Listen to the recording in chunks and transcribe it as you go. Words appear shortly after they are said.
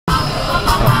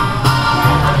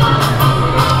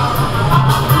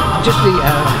just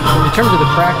in terms of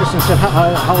the practice and stuff,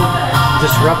 how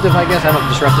disruptive, I guess, I don't know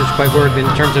if disruptive is quite a word, but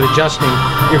in terms of adjusting,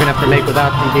 you're going to have to make without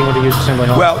being able to use Assembly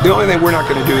Hall? Well, the only thing we're not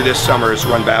going to do this summer is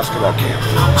run basketball camp.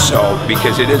 So,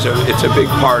 because it's a big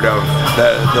part of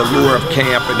the lure of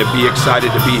camp, and to be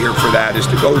excited to be here for that is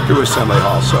to go through Assembly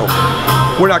Hall. So,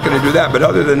 we're not going to do that. But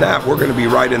other than that, we're going to be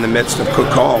right in the midst of Cook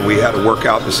Hall. We had a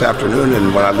workout this afternoon,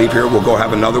 and when I leave here, we'll go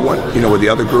have another one, you know, with the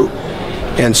other group.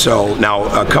 And so now,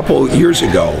 a couple years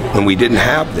ago, when we didn't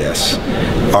have this,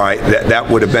 all right, that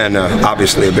would have been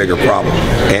obviously a bigger problem.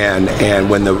 And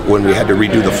when we had to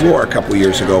redo the floor a couple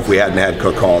years ago, if we hadn't had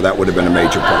Cook Hall, that would have been a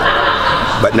major problem.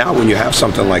 But now when you have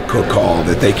something like Cook Hall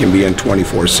that they can be in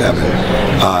 24/7,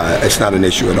 it's not an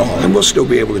issue at all. And we'll still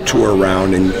be able to tour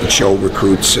around and show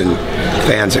recruits and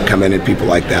fans that come in and people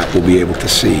like that will be able to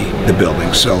see the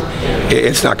building. So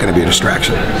it's not going to be a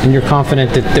distraction. And you're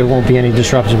confident that there won't be any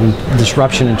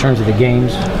disruption in terms of the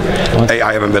games?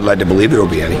 I haven't been led to believe there will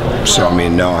be any. So I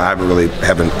mean, no, I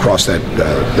haven't crossed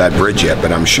that bridge yet.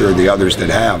 But I'm sure the others that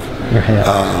have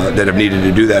needed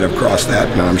to do that have crossed that,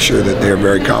 and I'm sure that they're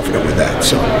very confident with that.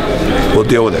 So we'll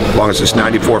deal with it. As long as it's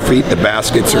 94 feet, the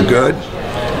baskets are good,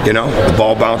 you know, the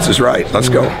ball bounces right. Let's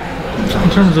go. In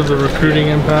terms of the recruiting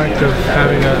impact of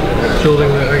having a building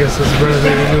that I guess is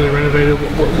newly renovated,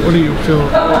 what do you feel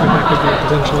like that could be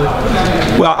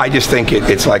potentially? Well, I just think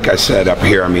it's like I said up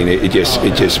here. I mean, it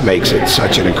just makes it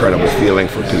such an incredible feeling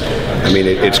for people. I mean,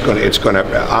 it's going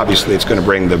to obviously it's going to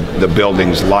bring the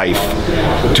building's life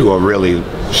to a really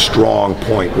strong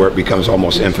point where it becomes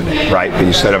almost infinite, right? And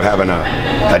instead of having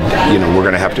you know, we're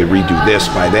going to have to redo this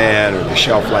by then, or the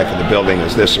shelf life of the building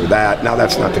is this or that. Now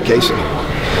that's not the case anymore.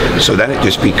 So then it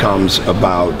just becomes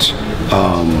about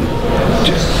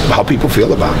just how people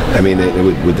feel about it. I mean,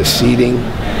 with the seating,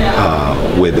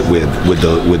 with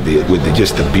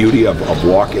just the beauty of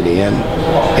walking in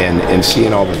and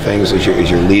seeing all the things as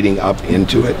you're leading up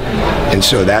into it, and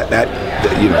so that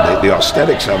you know, the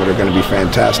aesthetics of it are going to be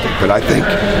fantastic. But I think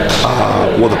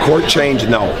will the court change?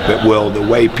 No. But will the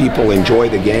way people enjoy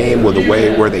the game, will the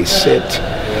way where they sit,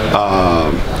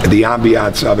 the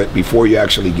ambiance of it before you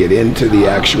actually get into the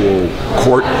actual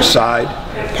court side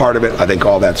part of it, I think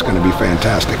all that's going to be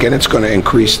fantastic, and it's going to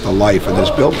increase the life of this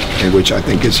building, which I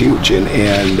think is huge. And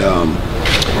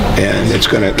there's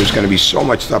going to be so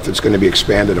much stuff that's going to be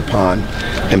expanded upon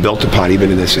and built upon,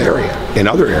 even in this area, in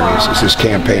other areas, as this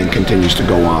campaign continues to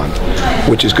go on,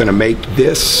 which is going to make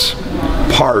this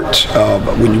part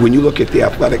of when you look at the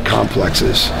athletic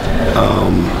complexes.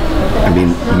 I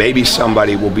mean, maybe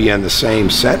somebody will be in the same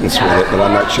sentence with it, but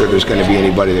I'm not sure there's going to be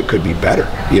anybody that could be better,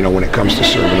 you know, when it comes to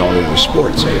serving all the other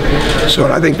sports. So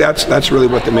I think that's really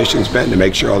what the mission's been, to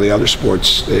make sure all the other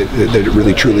sports, that it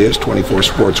really truly is 24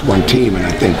 sports, one team, and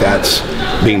I think that's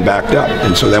being backed up.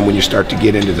 And so then when you start to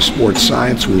get into the sports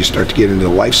science, when you start to get into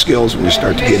the life skills, when you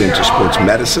start to get into sports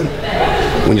medicine,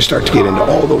 when you start to get into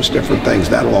all those different things,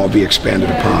 that'll all be expanded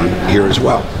upon here as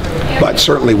well. But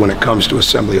certainly when it comes to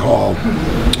Assembly Hall,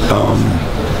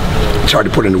 it's hard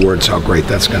to put into words how great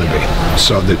that's going to be.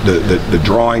 So the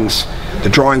drawings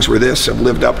for this have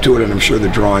lived up to it, and I'm sure the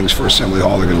drawings for Assembly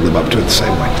Hall are going to live up to it the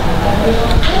same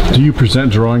way. Do you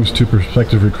present drawings to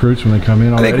prospective recruits when they come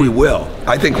in already? I think we will.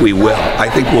 I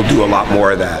think we'll do a lot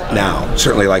more of that now,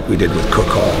 certainly like we did with Cook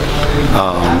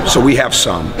Hall. So we have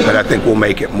some, but I think we'll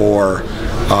make it more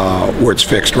where it's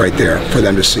fixed right there for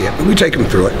them to see it. But we take them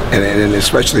through it, and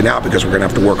especially now because we're going to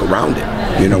have to work around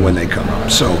it, you know, when they come up.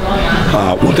 So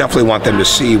we'll definitely want them to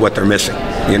see what they're missing,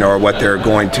 you know, or what they're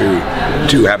going to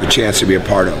have a chance to be a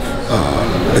part of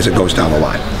as it goes down the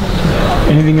line.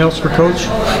 Anything else for Coach?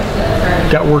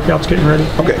 Got workouts getting ready?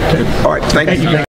 Okay. All right. Thank you.